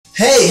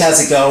Hey, how's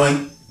it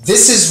going?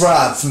 This is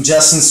Rob from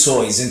Justin's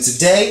Toys, and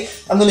today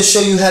I'm going to show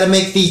you how to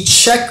make the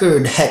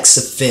Checkered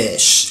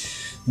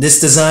Hexafish.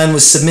 This design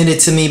was submitted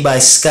to me by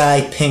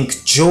Sky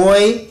Pink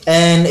Joy,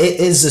 and it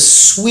is a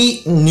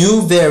sweet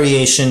new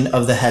variation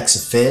of the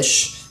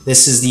Hexafish.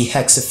 This is the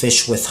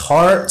Hexafish with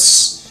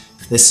hearts,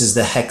 this is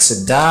the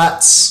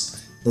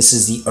Hexadots, this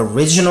is the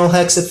original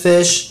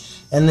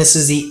Hexafish, and this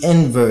is the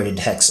inverted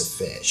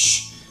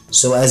Hexafish.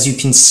 So as you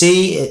can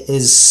see, it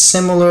is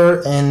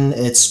similar in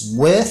its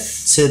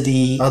width to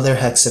the other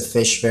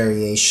Hexafish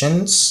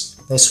variations.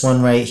 This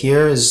one right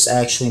here is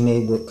actually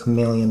made with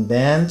chameleon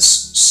bands,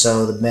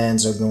 so the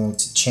bands are going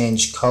to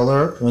change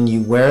color when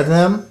you wear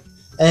them.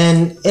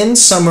 And in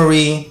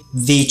summary,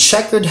 the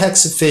Checkered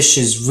Hexafish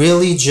is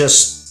really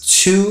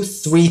just two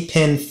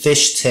 3-pin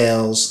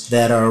fishtails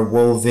that are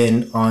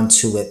woven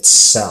onto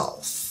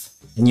itself.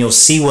 And you'll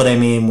see what I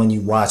mean when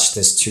you watch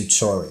this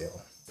tutorial.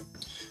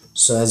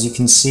 So as you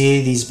can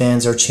see, these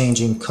bands are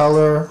changing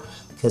color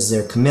because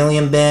they're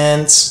chameleon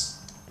bands.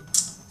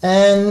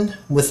 And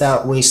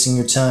without wasting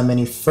your time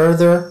any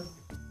further,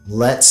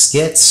 let's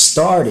get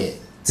started.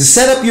 To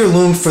set up your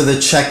loom for the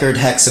Checkered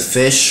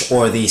Hexafish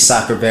or the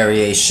soccer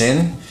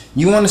variation,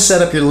 you want to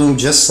set up your loom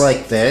just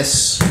like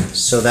this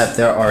so that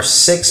there are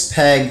 6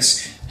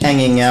 pegs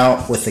hanging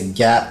out with a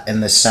gap in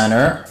the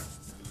center.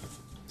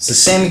 It's the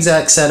same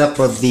exact setup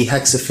of the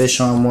Hexafish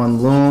on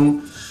one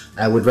loom.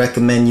 I would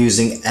recommend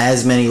using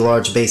as many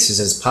large bases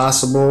as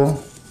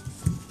possible.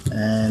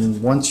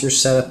 And once your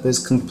setup is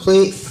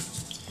complete,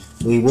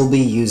 we will be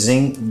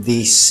using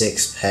these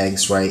 6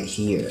 pegs right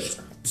here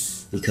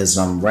because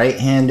I'm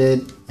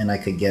right-handed and I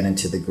could get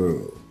into the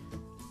groove.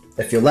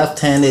 If you're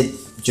left-handed,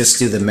 just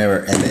do the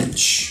mirror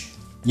image.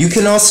 You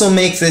can also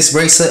make this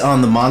bracelet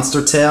on the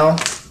monster tail.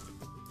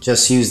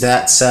 Just use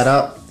that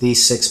setup,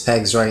 these 6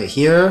 pegs right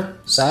here.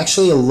 It's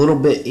actually a little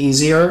bit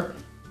easier,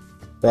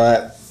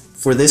 but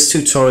for this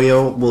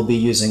tutorial, we'll be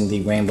using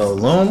the rainbow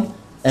loom.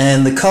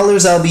 And the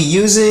colors I'll be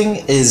using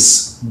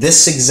is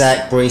this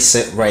exact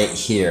bracelet right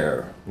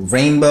here.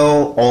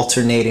 Rainbow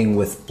alternating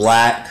with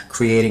black,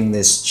 creating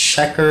this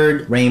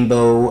checkered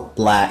rainbow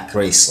black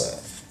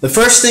bracelet. The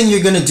first thing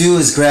you're gonna do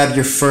is grab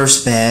your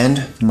first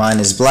band, mine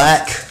is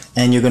black,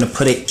 and you're gonna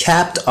put it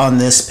capped on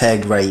this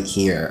peg right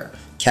here.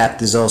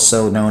 Capped is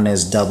also known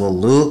as double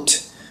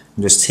looped.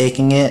 I'm just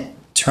taking it,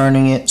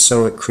 turning it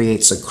so it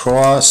creates a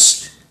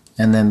cross,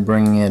 and then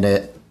bringing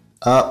it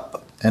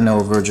up and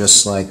over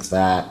just like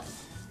that,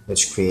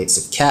 which creates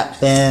a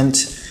cap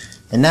band.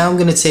 And now I'm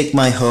going to take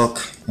my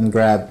hook and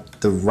grab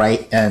the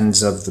right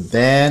ends of the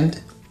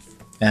band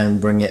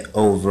and bring it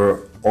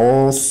over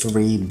all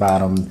 3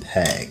 bottom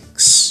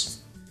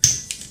pegs,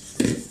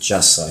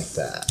 just like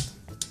that.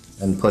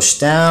 And push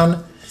down,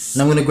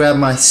 and I'm going to grab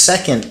my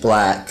second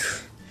black,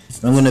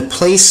 and I'm going to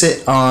place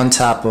it on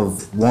top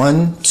of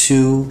 1,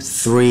 2,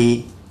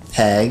 3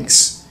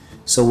 pegs.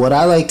 So what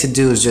I like to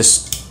do is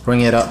just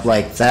bring it up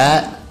like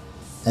that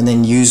and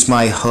then use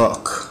my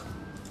hook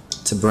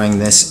to bring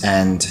this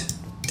end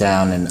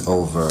down and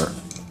over,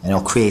 and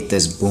it'll create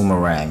this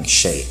boomerang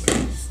shape.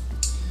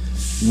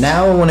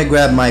 Now I want to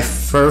grab my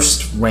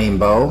first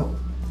rainbow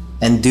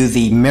and do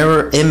the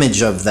mirror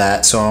image of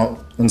that.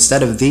 So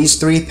instead of these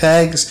 3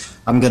 pegs,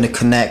 I'm going to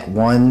connect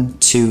 1,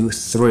 2,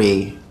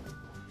 3,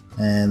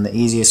 and the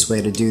easiest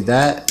way to do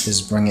that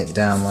is bring it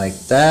down like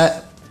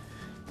that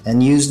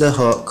and use the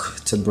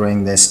hook to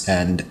bring this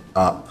end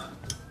up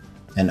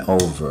and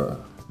over.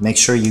 Make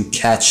sure you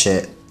catch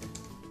it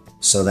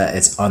so that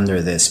it's under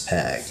this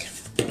peg.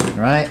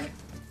 Alright,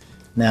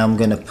 now I'm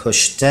gonna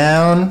push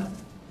down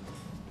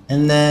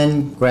and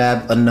then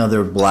grab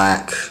another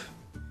black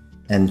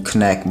and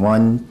connect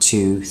 1,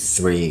 2,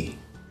 3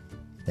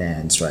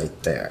 bands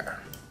right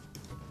there.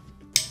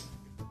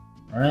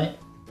 Alright,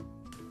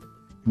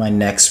 my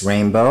next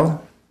rainbow,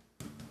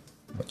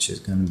 which is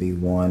gonna be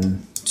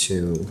 1,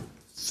 2,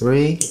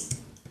 3,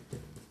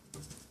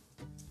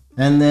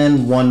 and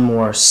then one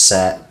more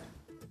set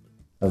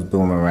of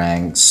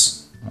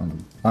boomerangs on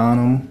the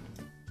bottom.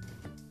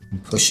 I'm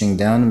pushing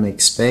down to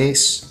make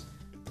space.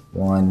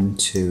 1,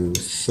 2,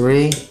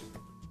 3,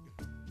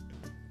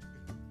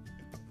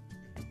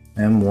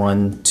 and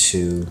 1,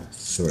 2,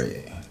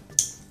 3.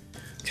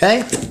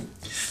 Okay,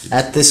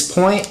 at this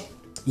point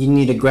you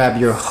need to grab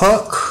your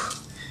hook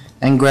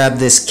and grab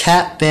this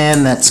cap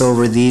band that's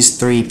over these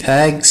 3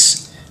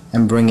 pegs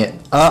and bring it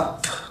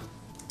up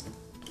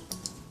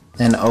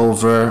and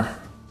over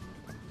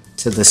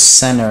to the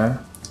center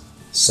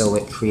so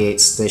it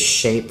creates this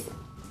shape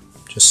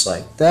just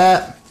like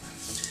that.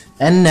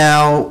 And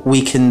now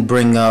we can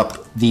bring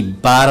up the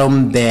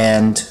bottom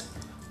band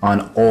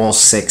on all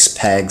 6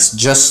 pegs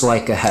just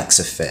like a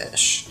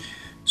Hexafish.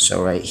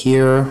 So right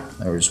here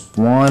there's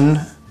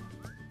 1,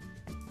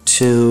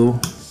 2,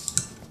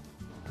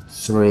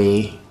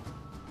 3,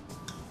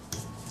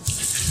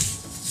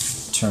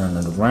 turn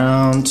it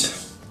around,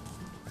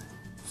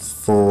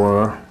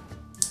 4,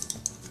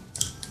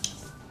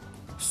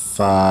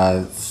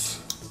 5,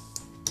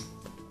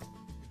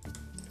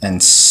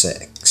 and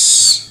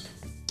 6.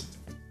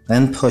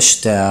 Then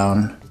push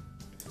down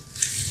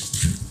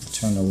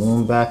Turn the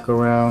loom back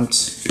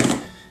around.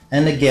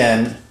 And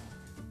again,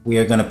 we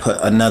are going to put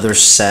another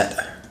set.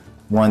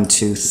 1,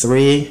 2,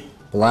 3,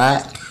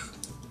 black.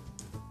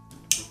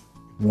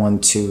 1,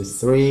 2,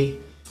 3.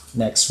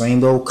 Next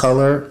rainbow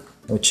color,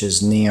 which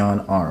is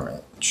neon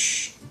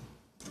orange.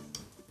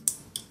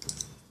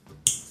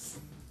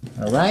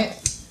 Alright,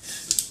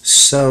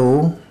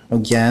 so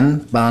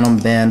again, bottom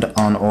band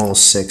on all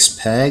 6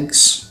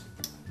 pegs.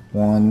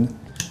 1,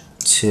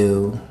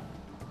 2,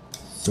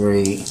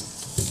 3.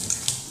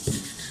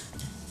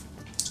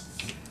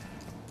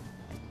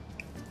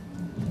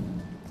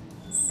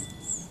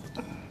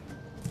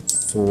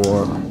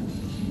 4.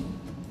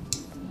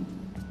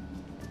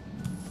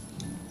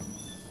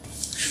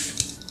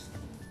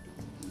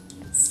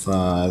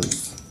 5,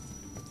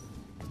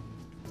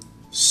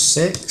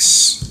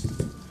 6,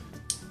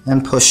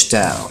 and push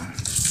down.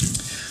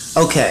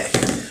 Okay,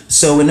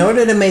 so in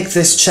order to make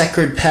this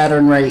checkered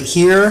pattern right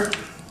here,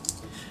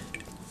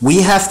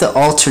 we have to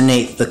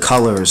alternate the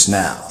colors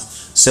now.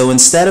 So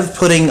instead of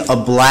putting a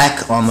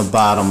black on the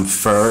bottom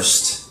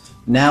first,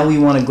 now we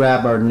want to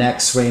grab our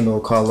next rainbow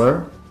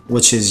color,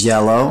 which is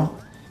yellow,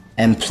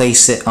 and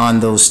place it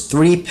on those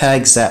 3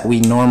 pegs that we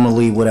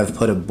normally would have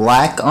put a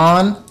black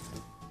on.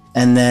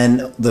 And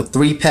then the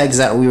 3 pegs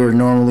that we were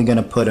normally going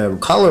to put a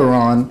color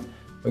on,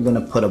 we're going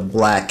to put a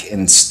black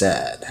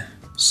instead.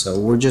 So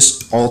we're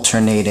just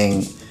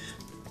alternating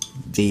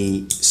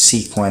the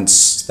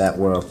sequence that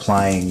we're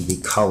applying the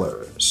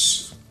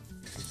colors.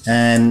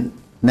 And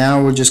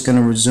now we're just going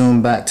to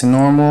resume back to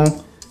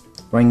normal.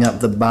 Bring up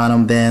the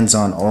bottom bands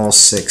on all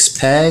 6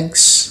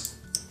 pegs.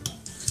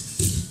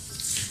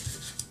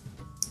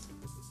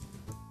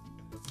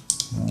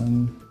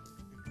 1,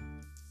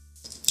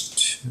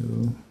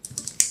 2.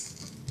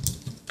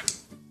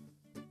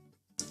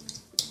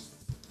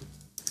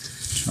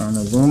 Turn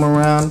the loom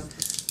around,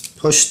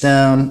 push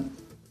down,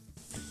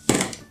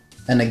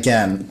 and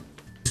again,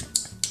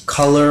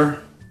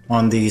 color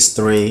on these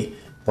 3,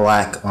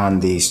 black on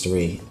these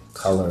 3,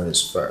 color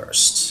is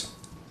first.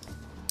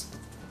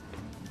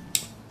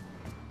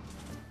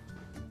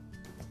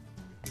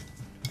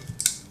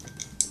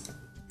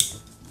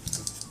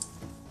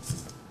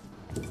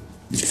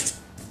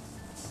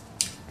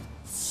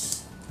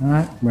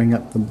 Alright, bring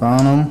up the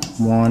bottom,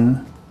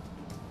 1,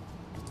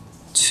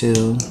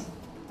 2,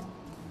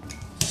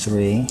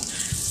 3,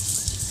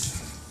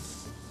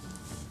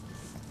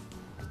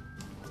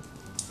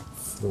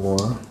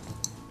 4,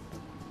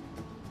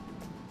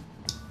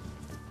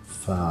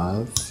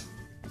 5,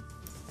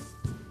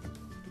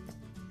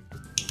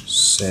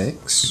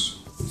 6.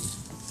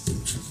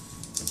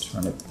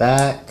 Turn it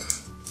back.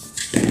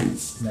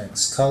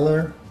 Next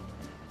color.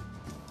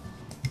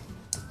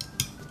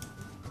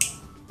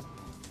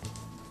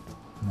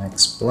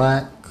 Next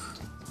black.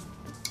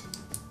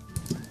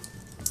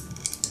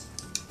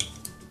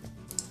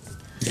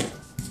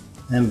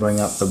 And bring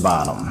up the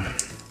bottom.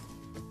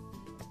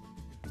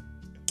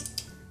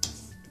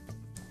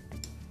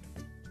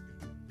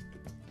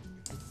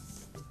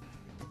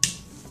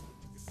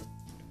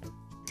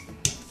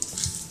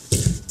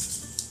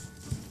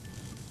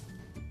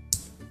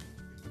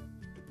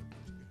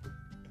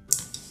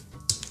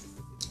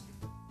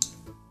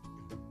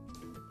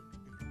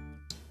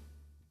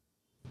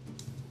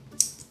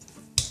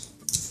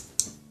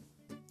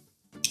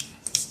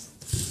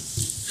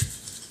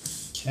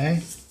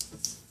 Okay.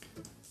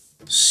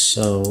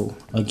 So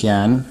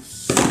again,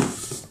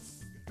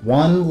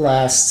 one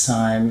last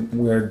time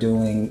we're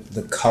doing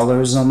the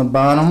colors on the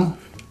bottom.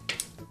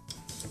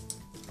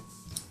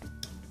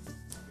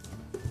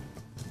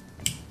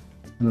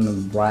 And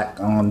the black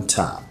on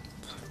top.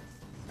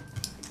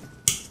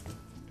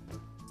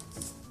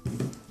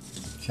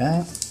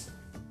 Okay.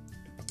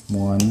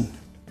 1,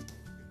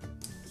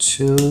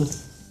 2,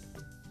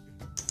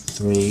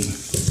 3,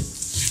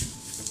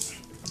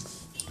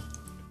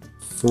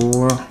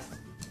 4, 5,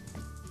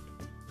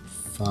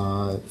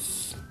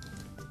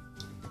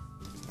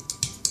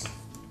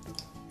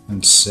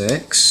 and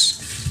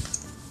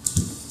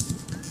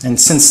 6. And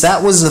since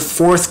that was the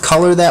 4th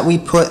color that we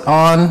put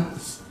on,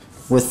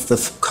 with the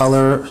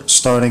color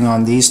starting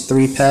on these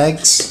 3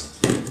 pegs,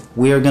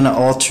 we are going to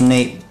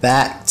alternate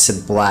back to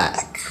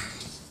black.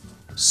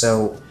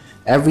 So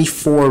every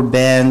 4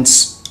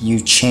 bands you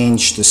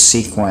change the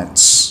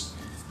sequence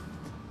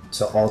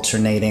to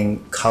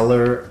alternating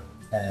color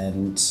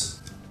and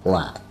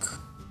black.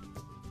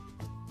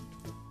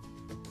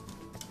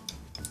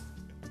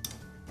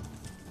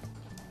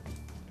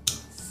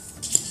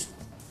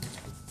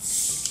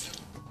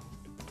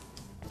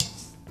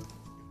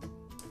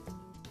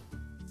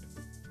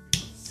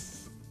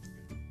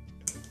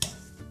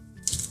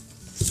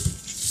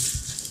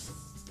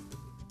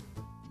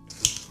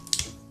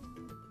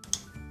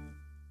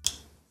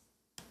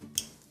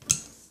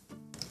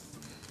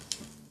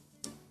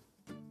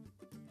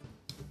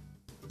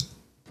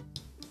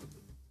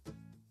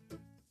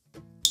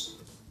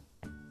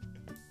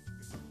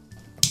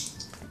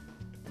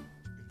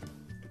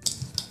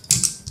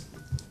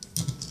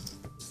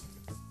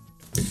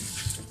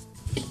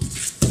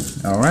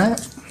 Alright,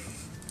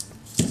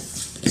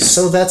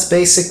 So that's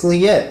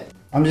basically it.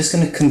 I'm just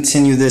going to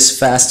continue this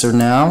faster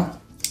now.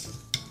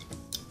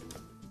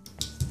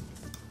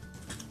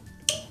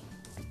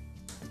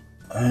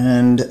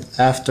 And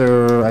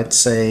after, I'd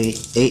say,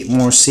 8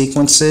 more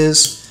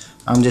sequences,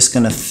 I'm just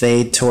going to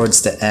fade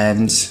towards the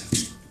end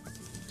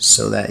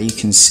so that you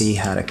can see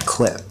how to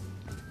clip.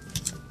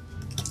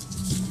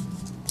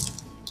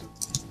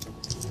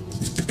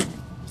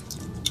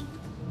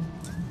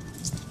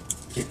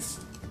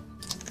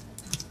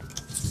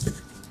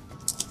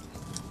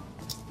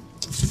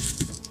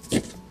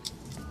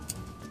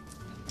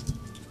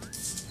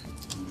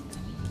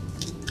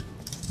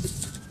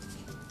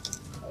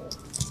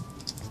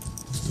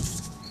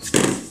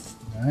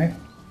 Alright,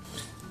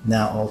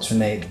 now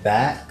alternate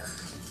back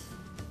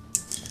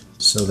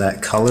so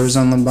that color's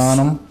on the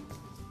bottom.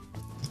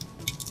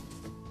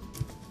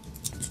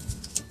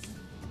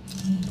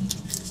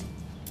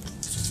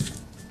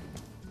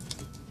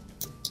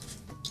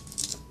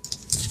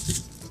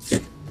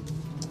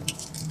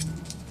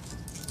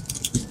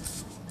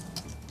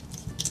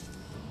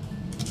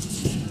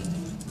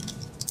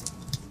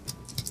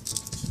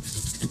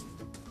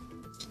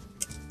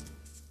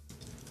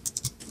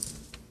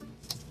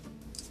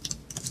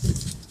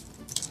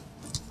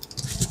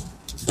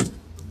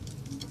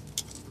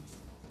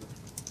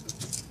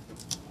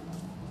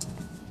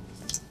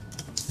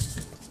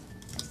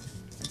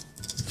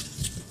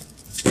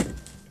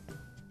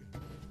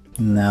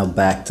 Now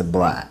back to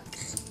black.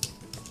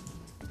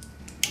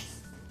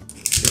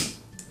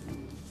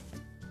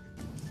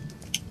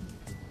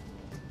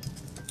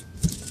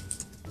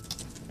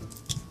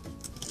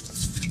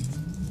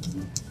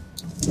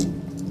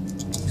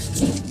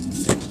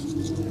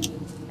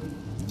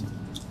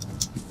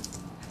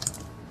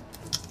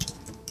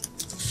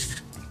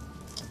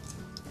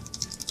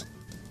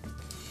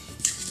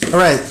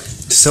 Alright,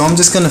 so I'm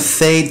just going to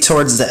fade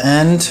towards the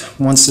end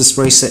once this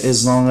bracelet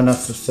is long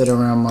enough to fit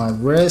around my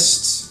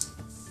wrist.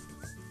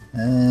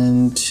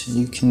 And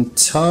you can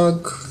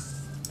tug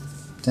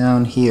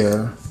down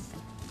here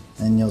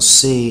and you'll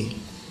see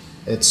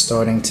it's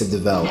starting to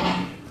develop.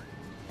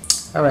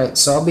 Alright,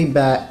 so I'll be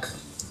back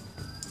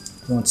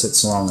once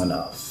it's long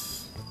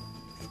enough.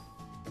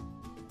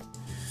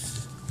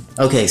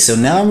 Okay, so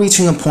now I'm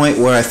reaching a point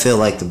where I feel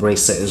like the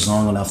bracelet is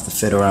long enough to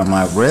fit around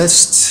my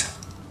wrist.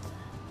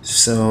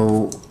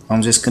 So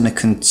I'm just going to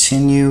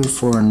continue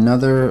for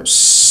another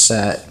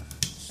set.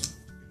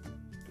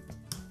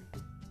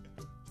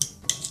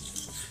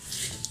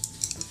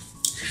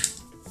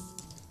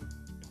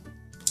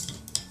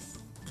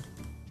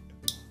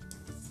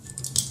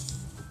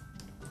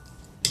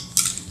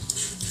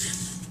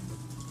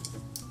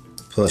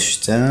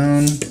 Push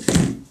down,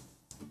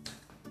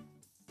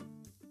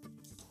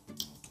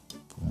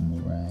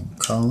 boomerang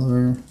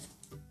color,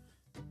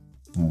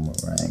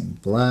 boomerang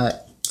black,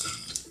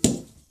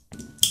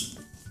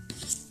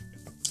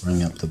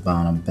 bring up the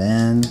bottom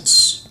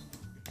bands,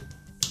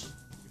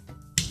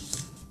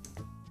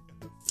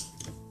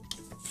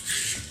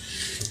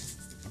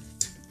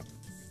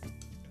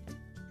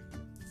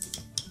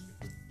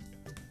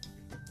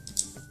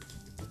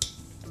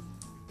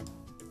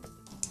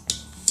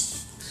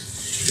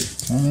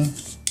 okay.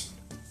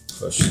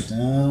 Push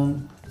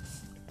down,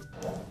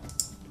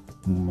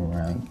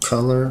 boomerang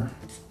color,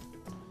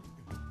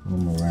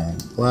 boomerang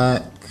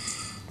black,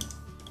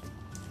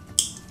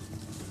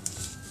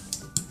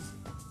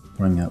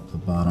 bring up the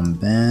bottom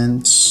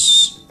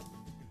bands,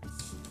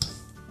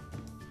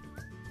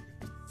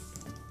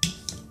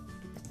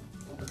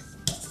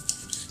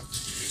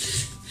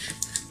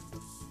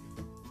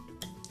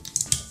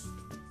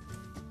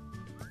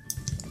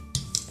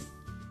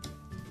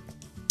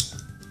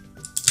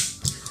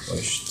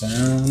 push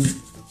down,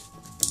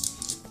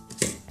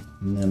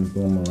 and then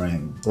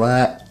boomerang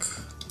black.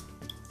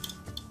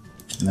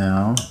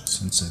 Now,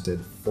 since I did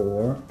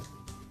 4,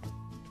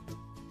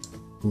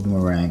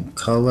 boomerang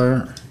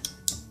color,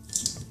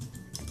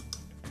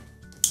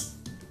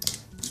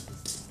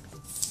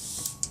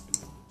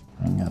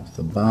 bring up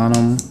the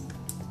bottom,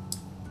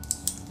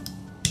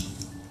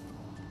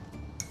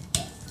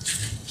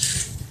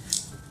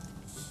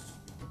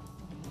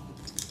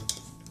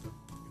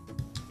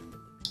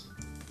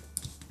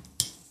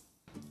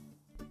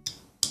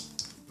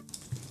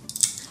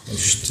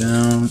 push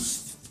down,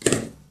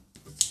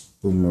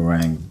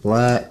 boomerang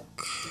black,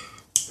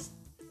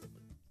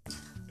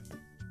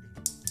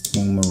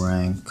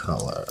 boomerang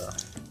color,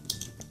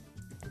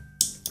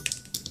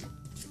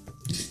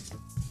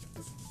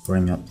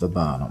 bring up the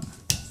bottom.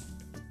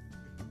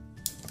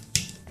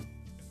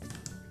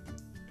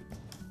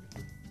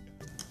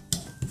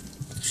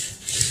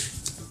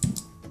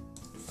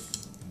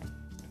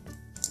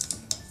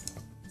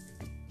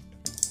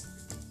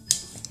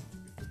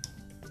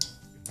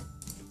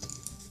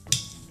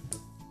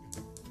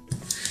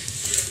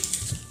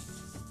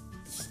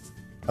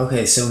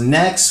 Okay, so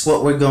next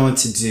what we're going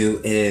to do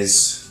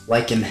is,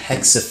 like in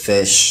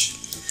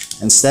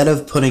Hexafish, instead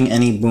of putting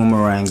any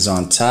boomerangs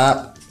on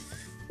top,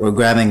 we're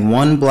grabbing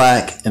one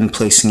black and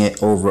placing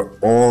it over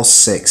all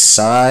 6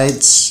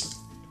 sides.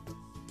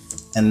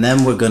 And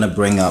then we're gonna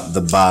bring up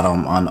the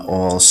bottom on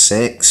all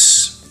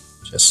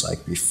 6, just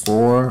like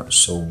before.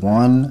 So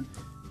 1,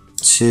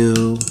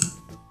 2,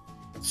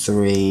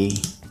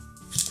 3,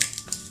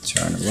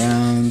 turn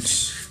around,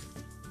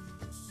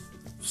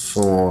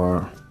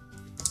 4,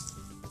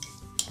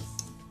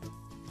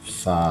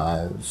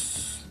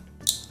 5,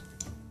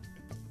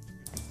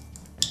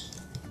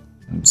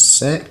 and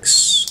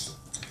 6,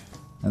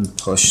 and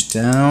push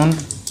down,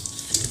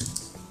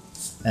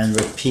 and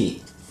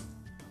repeat.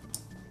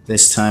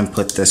 This time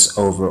put this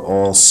over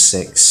all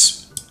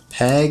 6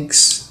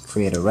 pegs,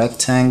 create a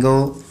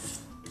rectangle,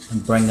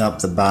 and bring up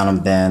the bottom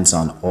bands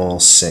on all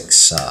 6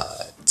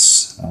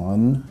 sides.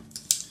 1,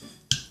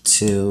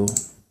 2,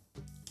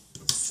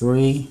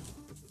 3,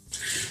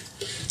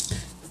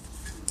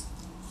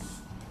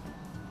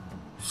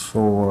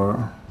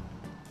 4,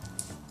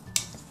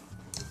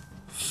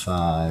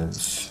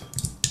 5,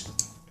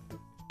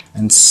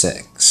 and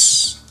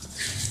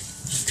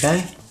 6.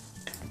 Okay?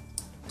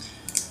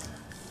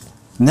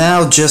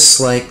 Now, just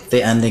like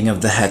the ending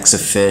of the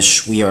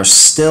Hexafish, we are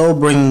still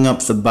bringing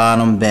up the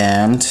bottom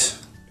band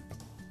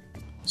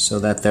so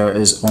that there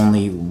is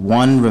only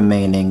one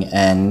remaining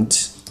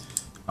end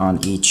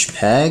on each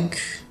peg.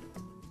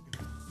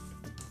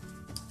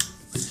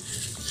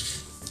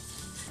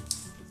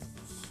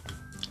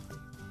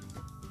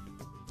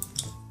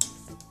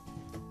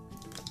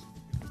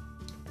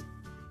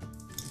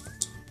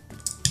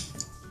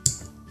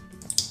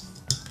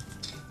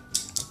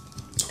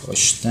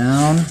 Push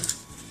down.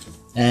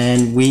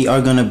 And we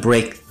are going to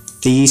break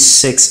these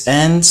 6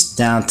 ends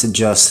down to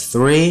just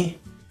 3.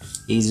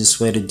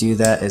 Easiest way to do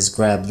that is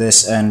grab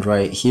this end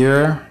right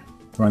here,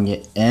 bring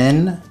it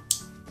in,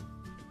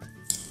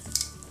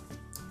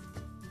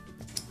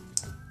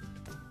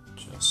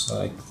 just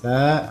like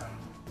that.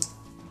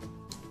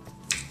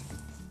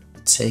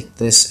 Take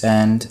this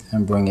end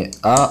and bring it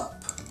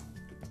up.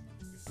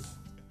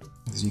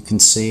 As you can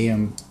see,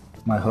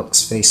 my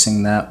hook's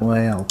facing that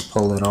way. I'll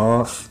pull it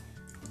off,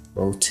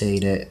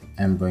 rotate it,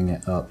 and bring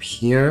it up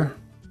here.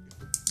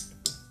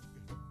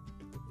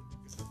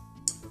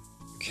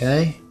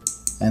 Okay,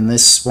 and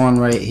this one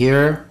right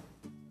here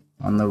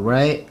on the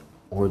right,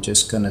 we're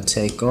just gonna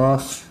take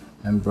off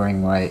and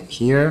bring right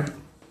here.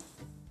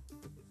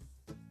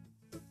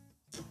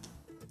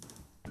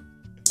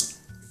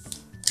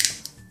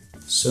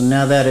 So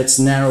now that it's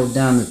narrowed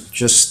down to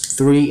just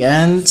 3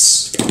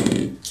 ends,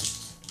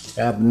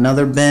 grab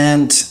another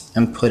band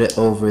and put it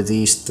over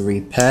these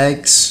 3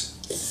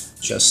 pegs,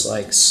 just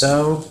like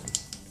so.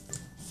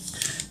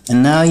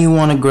 And now you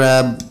want to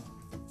grab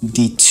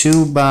the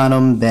 2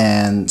 bottom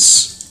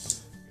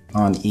bands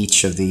on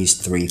each of these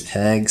 3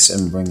 pegs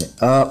and bring it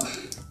up.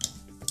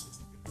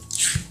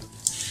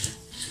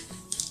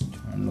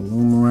 Turn the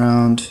loom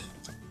around.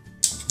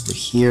 Over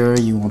here,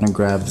 you want to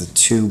grab the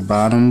 2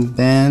 bottom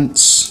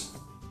bands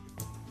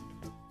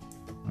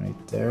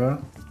right there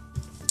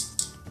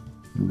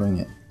and bring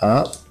it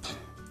up.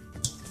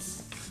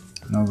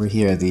 And over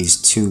here,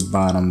 these 2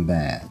 bottom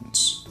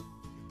bands,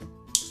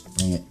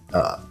 bring it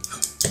up.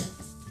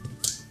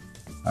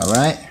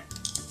 Alright,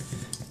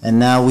 and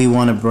now we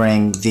want to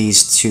bring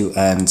these 2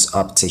 ends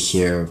up to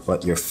here,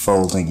 but you're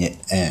folding it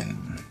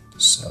in.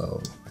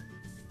 So,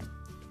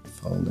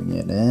 folding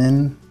it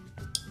in,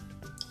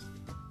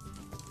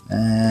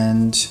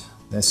 and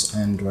this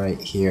end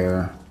right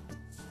here,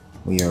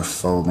 we are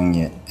folding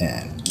it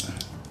in.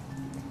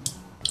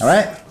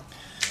 Alright,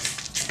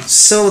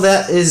 so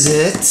that is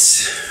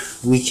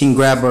it. We can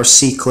grab our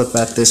C-clip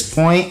at this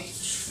point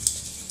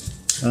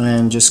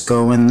and just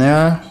go in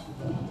there.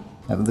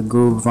 Have the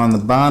groove on the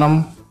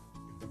bottom,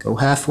 go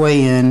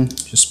halfway in,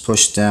 just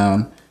push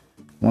down.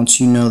 Once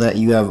you know that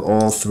you have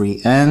all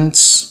 3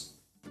 ends,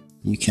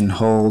 you can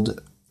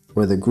hold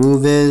where the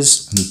groove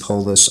is and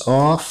pull this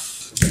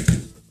off.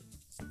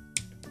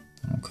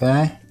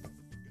 Okay,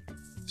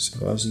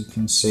 so as you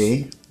can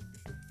see,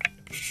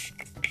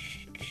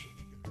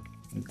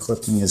 the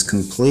clipping is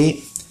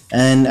complete.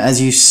 And as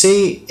you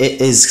see,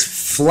 it is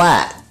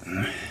flat.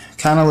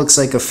 Kind of looks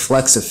like a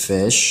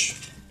Flexifish.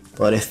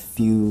 But if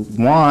you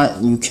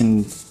want, you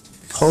can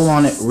pull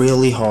on it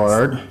really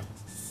hard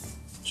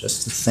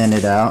just to thin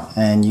it out,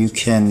 and you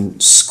can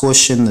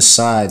squish in the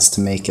sides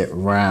to make it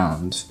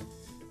round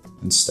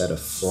instead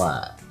of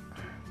flat.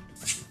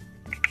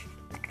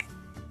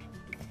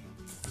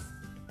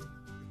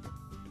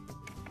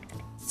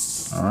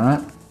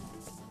 Alright.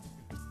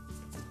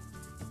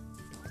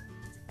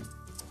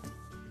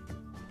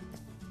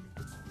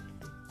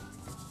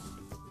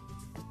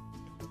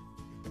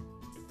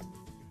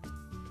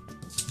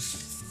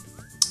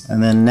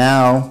 And then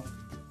now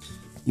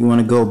you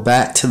want to go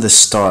back to the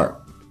start,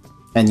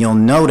 and you'll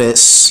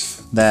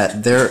notice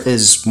that there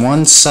is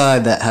one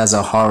side that has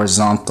a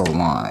horizontal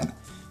line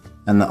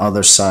and the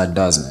other side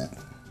doesn't.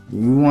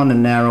 You want to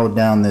narrow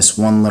down this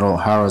one little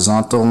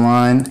horizontal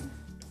line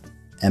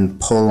and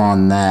pull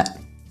on that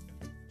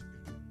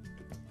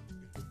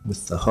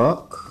with the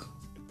hook.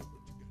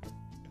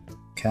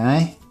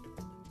 Okay,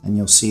 and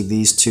you'll see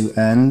these 2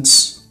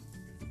 ends.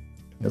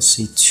 You'll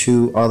see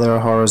 2 other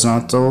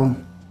horizontal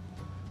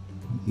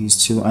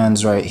these two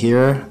ends right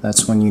here,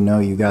 that's when you know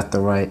you got the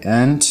right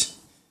end.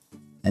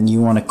 And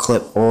you want to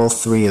clip all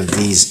three of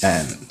these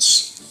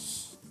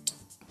ends.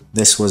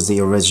 This was the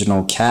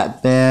original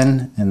cat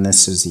band, and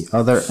this is the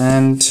other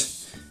end.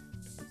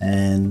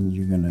 And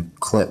you're going to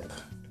clip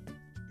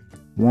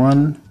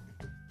 1,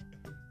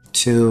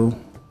 2,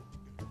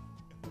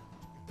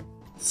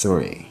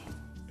 3.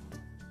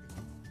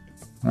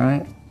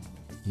 Alright,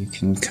 you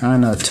can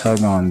kind of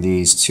tug on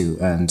these two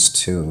ends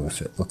too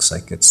if it looks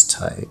like it's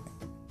tight.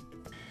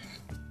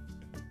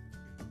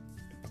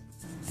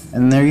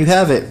 And there you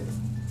have it.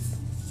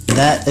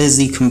 That is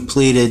the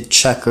completed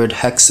checkered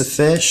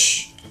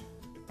hexafish,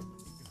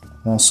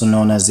 also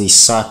known as the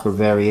soccer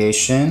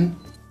variation.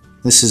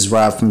 This is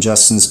Rob from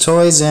Justin's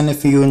Toys, and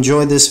if you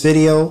enjoyed this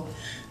video,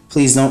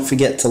 please don't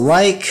forget to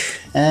like,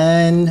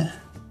 and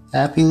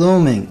happy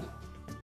looming.